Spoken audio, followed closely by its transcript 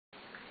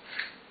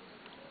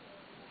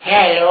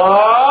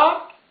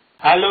Hello?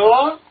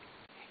 Hello?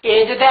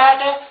 Is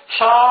that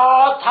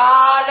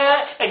Sothal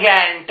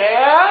agent?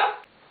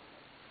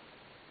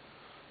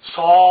 100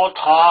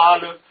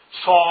 thal,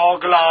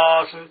 100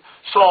 glass,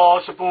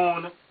 100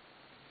 spoon.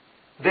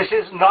 This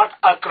is not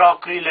a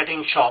crockery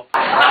letting shop.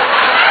 But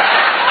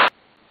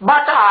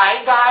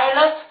I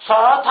dial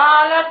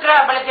Sothal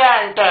travel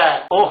agent.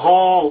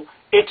 Oh,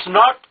 it's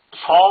not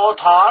South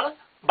Hall,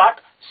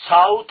 but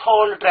South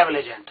Hall travel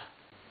agent.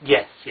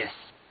 Yes.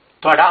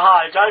 ਤੁਹਾਡਾ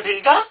ਹਾਲ ਚਾਲ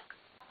ਠੀਕ ਆ?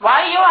 Why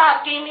you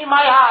asking me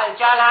my hal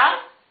chal, huh?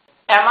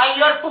 Am I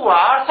your pua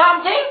or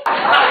something?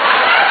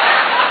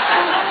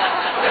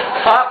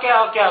 Okay.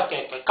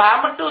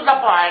 Come to the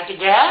point,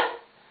 yeah?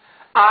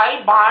 I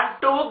want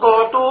to go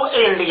to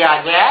India,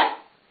 yeah?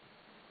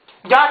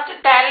 Just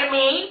tell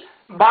me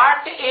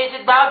what is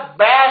the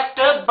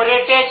best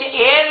British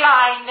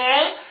airline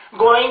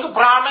going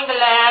from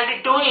England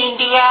to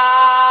India?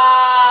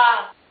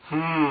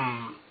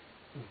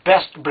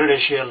 Best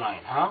British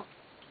airline, huh?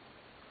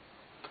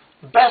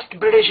 Best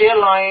British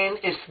airline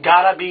is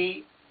gotta be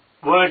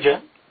Virgin.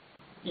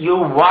 You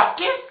what?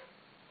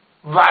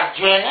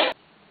 Virgin?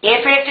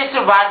 If it is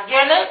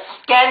Virgin,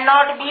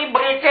 cannot be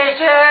British.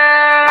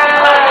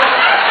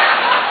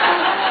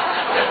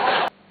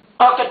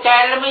 Okay,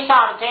 tell me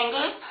something.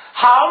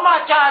 How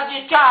much are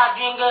you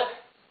charging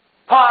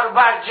for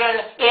Virgin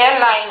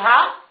airline,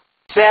 huh?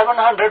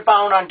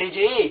 £700, Auntie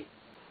Ji.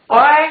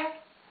 Oi,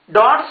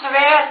 don't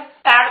swear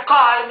and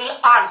call me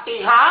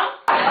auntie, huh?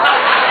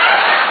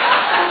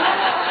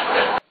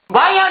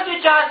 Why are you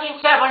charging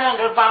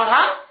 £700,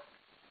 huh?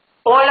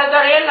 All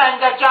other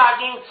airlines are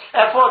charging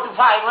 £400 to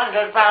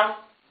 £500.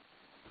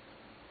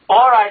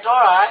 Alright.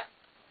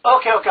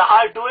 Okay,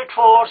 I'll do it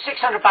for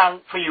 £600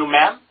 for you,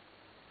 ma'am.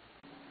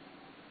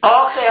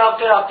 Okay.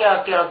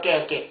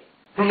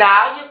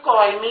 Now you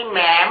call me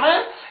ma'am,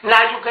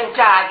 now you can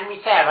charge me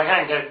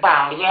 £700,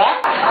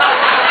 yeah?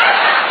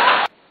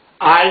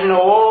 I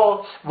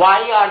know. Why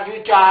are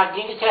you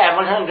charging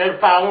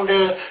 £700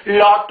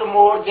 lot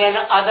more than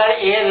other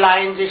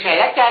airlines,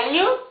 shall I tell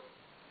you?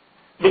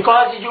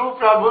 Because you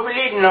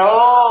probably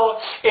know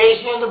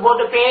Asians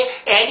would pay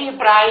any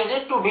price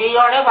to be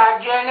on a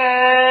Virgin.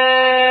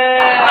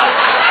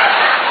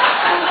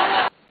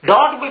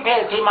 Don't be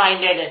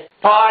filthy-minded.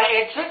 For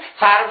its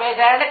service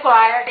and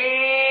quality,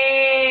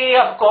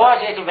 of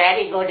course, it's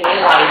very good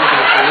airline.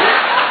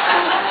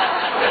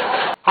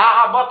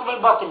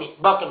 book me.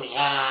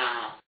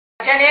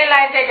 Virgin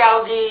airline se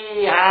jaogi.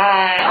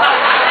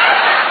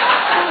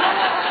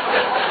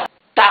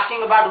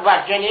 Talking about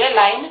Virgin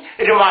airline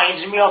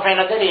reminds me of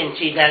another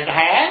incident.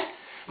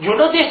 You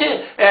know this,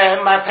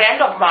 my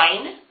friend of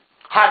mine,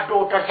 her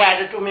daughter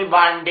said to me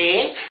one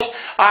day,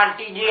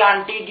 Auntie ji,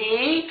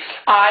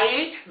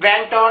 I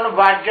went on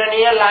Virgin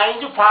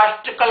Airlines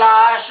first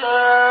class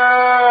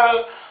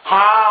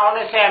on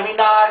a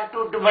seminar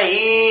to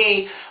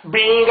Dubai,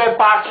 being a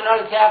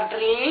personal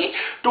secretary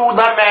to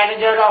the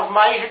manager of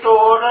my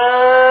store.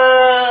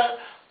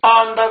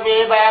 On the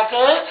way back,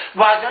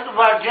 wasn't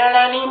Virgin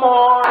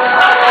anymore.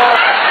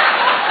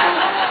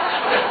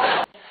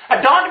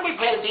 Don't be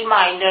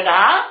filthy-minded,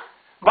 huh?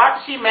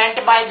 What she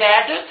meant by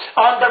that,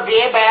 on the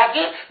way back,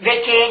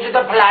 they changed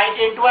the flight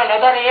into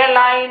another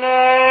airline.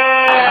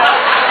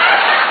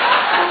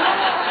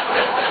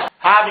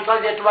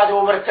 Because it was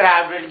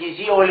overcrowded, you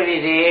see, always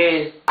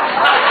is.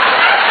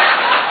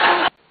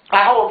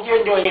 I hope you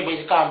enjoy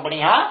this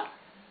company, huh?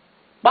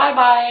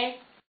 Bye-bye.